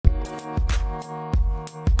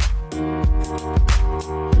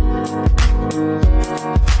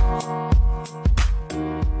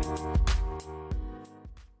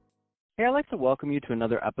like to welcome you to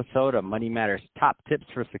another episode of Money Matters Top Tips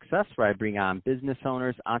for Success, where I bring on business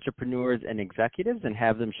owners, entrepreneurs, and executives and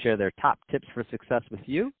have them share their top tips for success with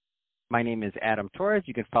you. My name is Adam Torres.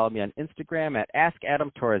 You can follow me on Instagram at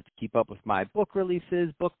AskAdamTorres to keep up with my book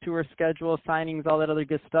releases, book tour schedule, signings, all that other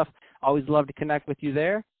good stuff. Always love to connect with you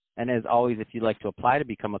there. And as always, if you'd like to apply to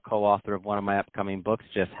become a co-author of one of my upcoming books,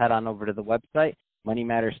 just head on over to the website,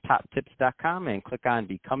 moneymatterstoptips.com, and click on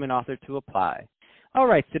Become an Author to apply. All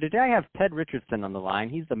right, so today I have Ted Richardson on the line.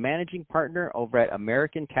 He's the managing partner over at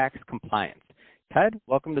American Tax Compliance. Ted,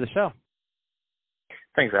 welcome to the show.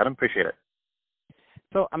 Thanks, Adam. Appreciate it.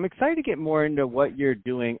 So I'm excited to get more into what you're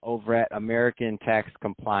doing over at American Tax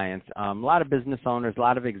Compliance. A lot of business owners, a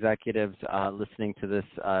lot of executives listening to this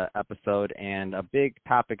episode, and a big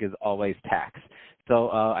topic is always tax. So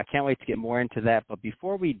I can't wait to get more into that. But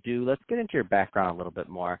before we do, let's get into your background a little bit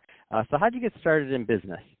more. So how'd you get started in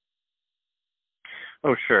business?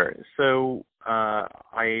 Oh, sure. So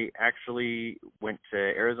I actually went to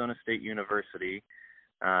Arizona State University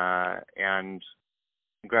and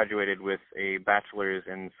graduated with a bachelor's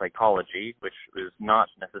in psychology, which was not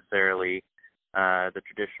necessarily the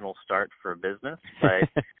traditional start for business, but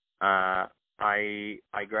I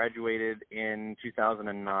graduated in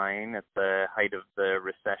 2009 at the height of the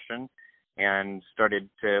recession and started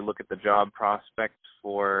to look at the job prospects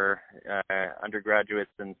for undergraduates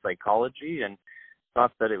in psychology and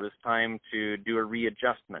thought that it was time to do a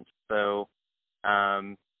readjustment. So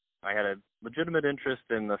I had a legitimate interest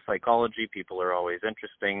in the psychology. People are always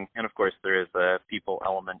interesting. And, of course, there is a people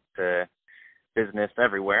element to business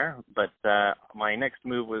everywhere. But my next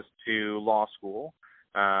move was to law school.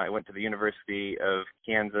 I went to the University of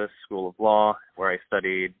Kansas School of Law, where I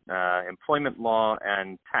studied employment law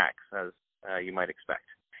and tax, as you might expect.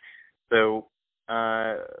 So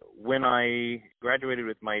when I graduated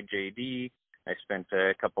with my JD, I spent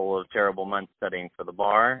a couple of terrible months studying for the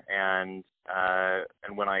bar, and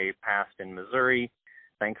when I passed in Missouri,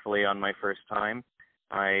 thankfully on my first time,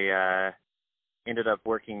 I ended up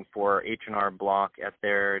working for H&R Block at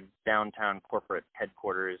their downtown corporate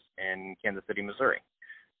headquarters in Kansas City, Missouri.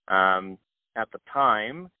 At the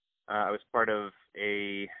time, I was part of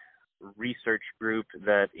a research group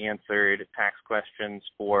that answered tax questions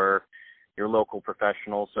for your local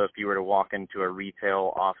professionals. So if you were to walk into a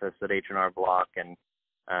retail office at H&R Block and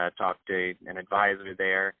talk to an advisor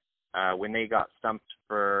there, when they got stumped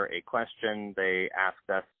for a question, they asked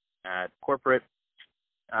us at corporate.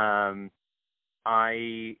 I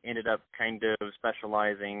ended up kind of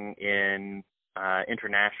specializing in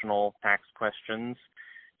international tax questions,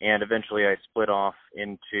 and eventually I split off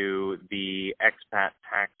into the expat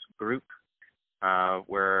tax group,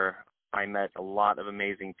 where I met a lot of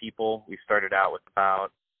amazing people. We started out with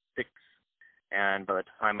about 6, and by the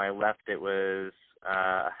time I left, it was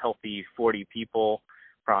a healthy 40 people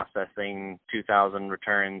processing 2,000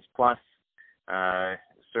 returns plus,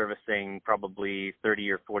 servicing probably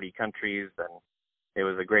 30 or 40 countries, and it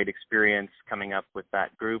was a great experience coming up with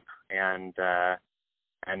that group, and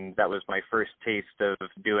that was my first taste of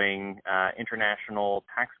doing international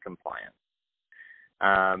tax compliance.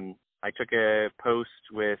 I took a post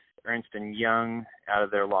with Ernst & Young out of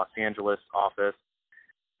their Los Angeles office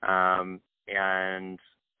and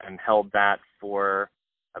held that for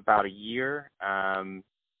about a year. And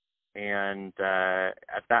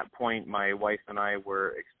at that point, my wife and I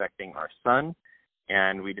were expecting our son,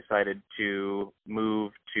 and we decided to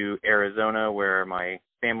move to Arizona where my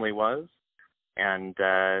family was. And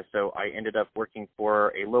so I ended up working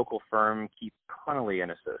for a local firm, Keith Connolly &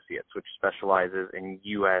 Associates, which specializes in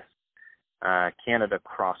U.S. Canada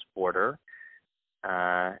cross-border,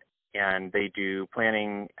 and they do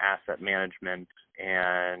planning, asset management,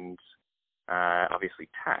 and obviously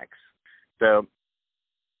tax. So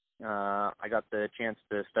I got the chance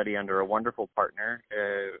to study under a wonderful partner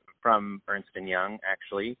from Ernst & Young,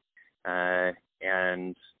 actually,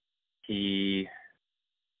 and he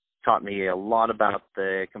taught me a lot about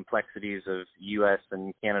the complexities of U.S.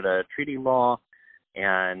 and Canada treaty law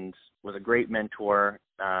and was a great mentor.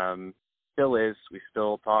 Still is. We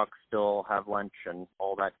still talk, still have lunch and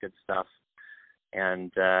all that good stuff. And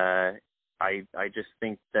I just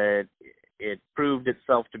think that it proved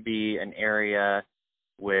itself to be an area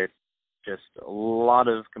with just a lot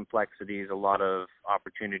of complexities, a lot of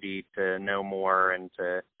opportunity to know more and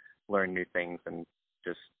to learn new things, and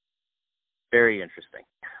just very interesting.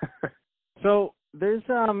 So There's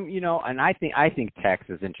and I think tax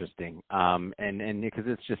is interesting, and because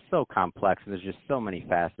it's just so complex and there's just so many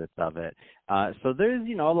facets of it. So there's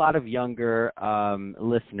a lot of younger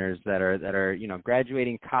listeners that are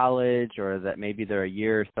graduating college, or that maybe they're a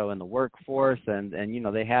year or so in the workforce, and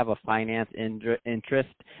they have a finance interest.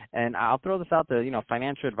 And I'll throw this out there,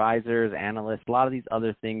 financial advisors, analysts, a lot of these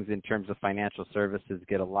other things in terms of financial services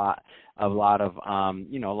get a lot of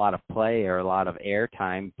play or a lot of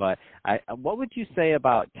airtime. But what would you say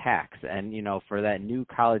about tax? And for that new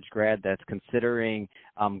college grad that's considering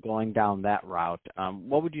going down that route,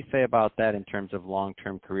 what would you say about that in terms of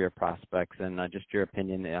long-term career prospects, and just your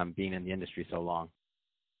opinion being in the industry so long?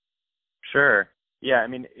 Sure. Yeah, I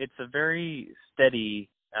mean, it's a very steady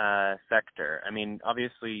sector. I mean,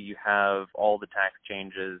 obviously you have all the tax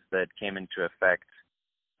changes that came into effect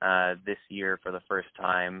this year for the first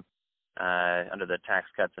time under the Tax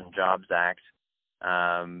Cuts and Jobs Act.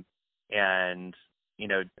 And,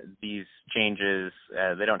 these changes,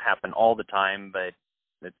 they don't happen all the time, but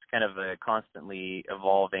it's kind of a constantly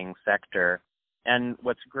evolving sector. And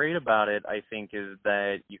what's great about it, I think, is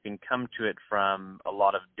that you can come to it from a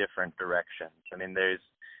lot of different directions. I mean, there's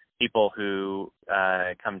people who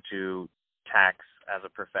come to tax as a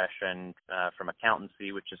profession from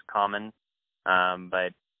accountancy, which is common.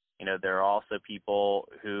 But, there are also people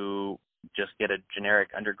who just get a generic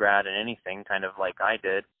undergrad in anything, kind of like I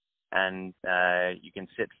did. And you can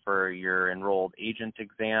sit for your enrolled agent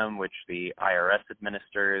exam, which the IRS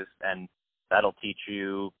administers, and that'll teach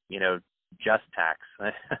you, just tax,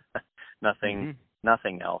 nothing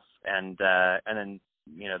else. And then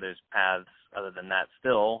there's paths other than that.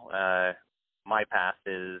 Still, my path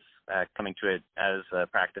is coming to it as a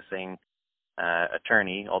practicing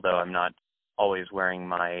attorney, although I'm not always wearing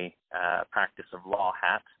my practice of law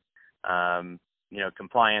hat.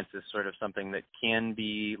 Compliance is sort of something that can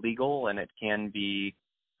be legal and it can be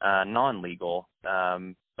non-legal.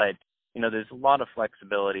 But there's a lot of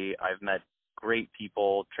flexibility. I've met great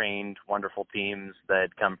people, trained wonderful teams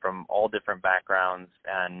that come from all different backgrounds.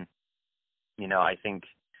 And, I think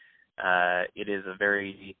it is a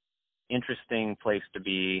very interesting place to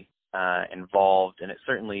be involved, and it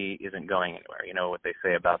certainly isn't going anywhere. You know what they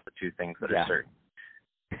say about the two things that are certain.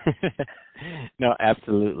 No,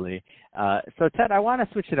 absolutely. So, Ted, I want to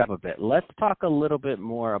switch it up a bit. Let's talk a little bit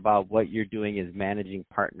more about what you're doing as managing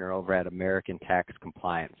partner over at American Tax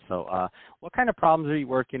Compliance. So what kind of problems are you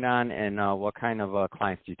working on, and what kind of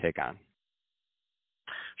clients do you take on?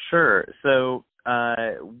 Sure. So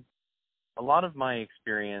a lot of my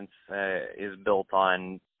experience is built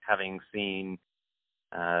on having seen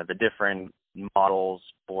the different models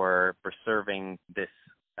for serving this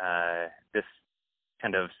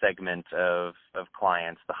kind of segment of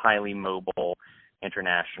clients, the highly mobile,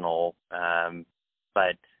 international,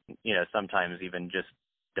 but sometimes even just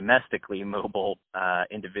domestically mobile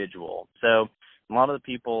individual. So a lot of the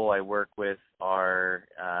people I work with are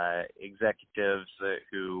executives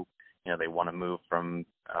who they want to move from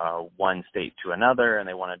one state to another, and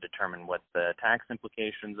they want to determine what the tax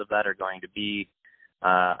implications of that are going to be.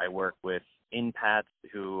 I work with inpats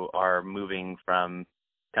who are moving from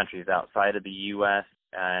countries outside of the U.S.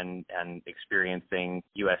 and experiencing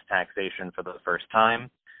U.S. taxation for the first time.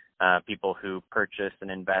 People who purchase and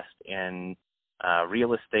invest in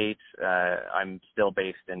real estate. I'm still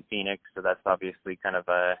based in Phoenix, so that's obviously kind of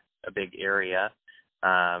a big area.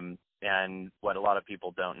 And what a lot of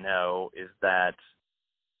people don't know is that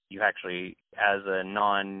you actually, as a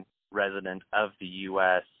non-resident of the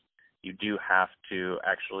U.S., you do have to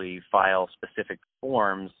actually file specific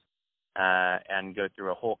forms and go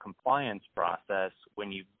through a whole compliance process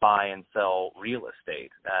when you buy and sell real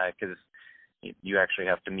estate, because you actually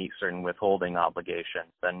have to meet certain withholding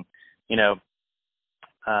obligations. And,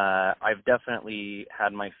 I've definitely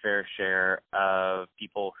had my fair share of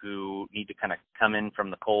people who need to kind of come in from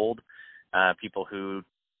the cold, people who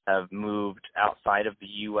have moved outside of the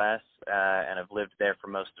U.S. And have lived there for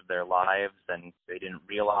most of their lives, and they didn't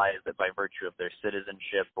realize that by virtue of their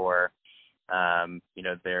citizenship or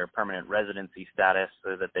their permanent residency status,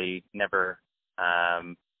 so that they never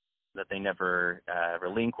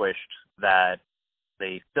relinquished, that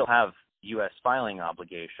they still have U.S. filing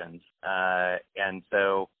obligations. And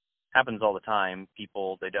so happens all the time.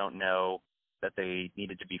 People, they don't know that they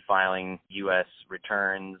needed to be filing U.S.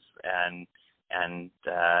 returns and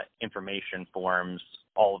information forms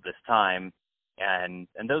all of this time. And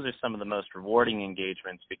those are some of the most rewarding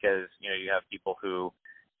engagements, because, you have people who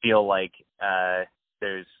feel like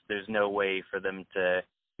there's no way for them to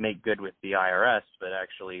make good with the IRS, but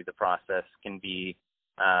actually the process can be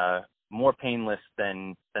more painless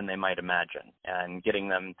than they might imagine, and getting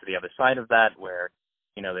them to the other side of that, where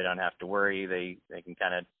they don't have to worry, they can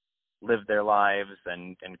kind of live their lives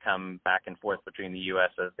and come back and forth between the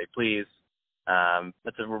U.S. as they please.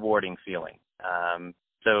 That's a rewarding feeling.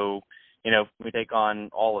 So we take on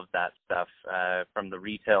all of that stuff from the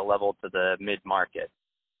retail level to the mid-market.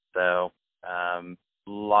 So a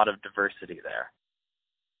lot of diversity there.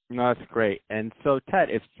 No, that's great. And so, Ted,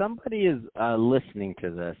 if somebody is listening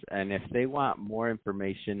to this and if they want more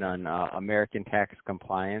information on American tax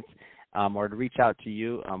compliance or to reach out to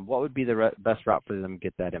you, what would be the best route for them to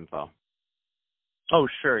get that info? Oh,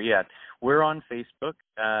 sure, yeah. We're on Facebook,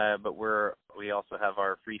 but we also have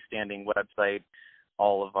our freestanding website.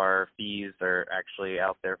 All of our fees are actually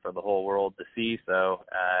out there for the whole world to see, so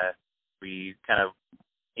we kind of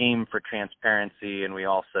aim for transparency, and we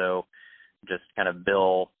also just kind of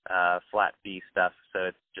bill flat fee stuff, so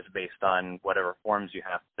it's just based on whatever forms you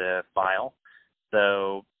have to file.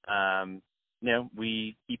 So,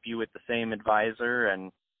 we keep you with the same advisor,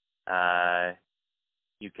 and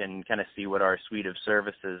you can kind of see what our suite of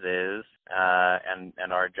services is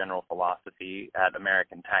and our general philosophy at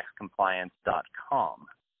AmericanTaxCompliance.com.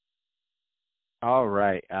 All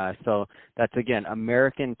right. So that's, again,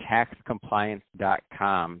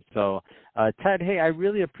 AmericanTaxCompliance.com. So, Ted, hey, I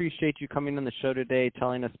really appreciate you coming on the show today,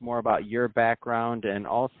 telling us more about your background and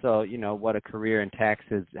also, what a career in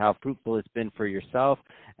taxes, how fruitful it's been for yourself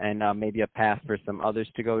and maybe a path for some others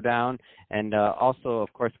to go down. And also,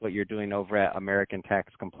 of course, what you're doing over at American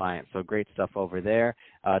Tax Compliance. So great stuff over there.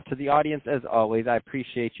 To the audience, as always, I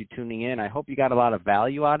appreciate you tuning in. I hope you got a lot of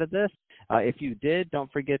value out of this. If you did, don't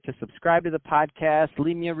forget to subscribe to the podcast,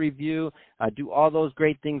 leave me a review, do all those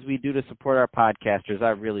great things we do to support our podcasters.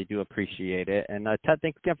 I really do appreciate it. And Ted,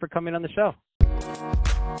 thanks again for coming on the show.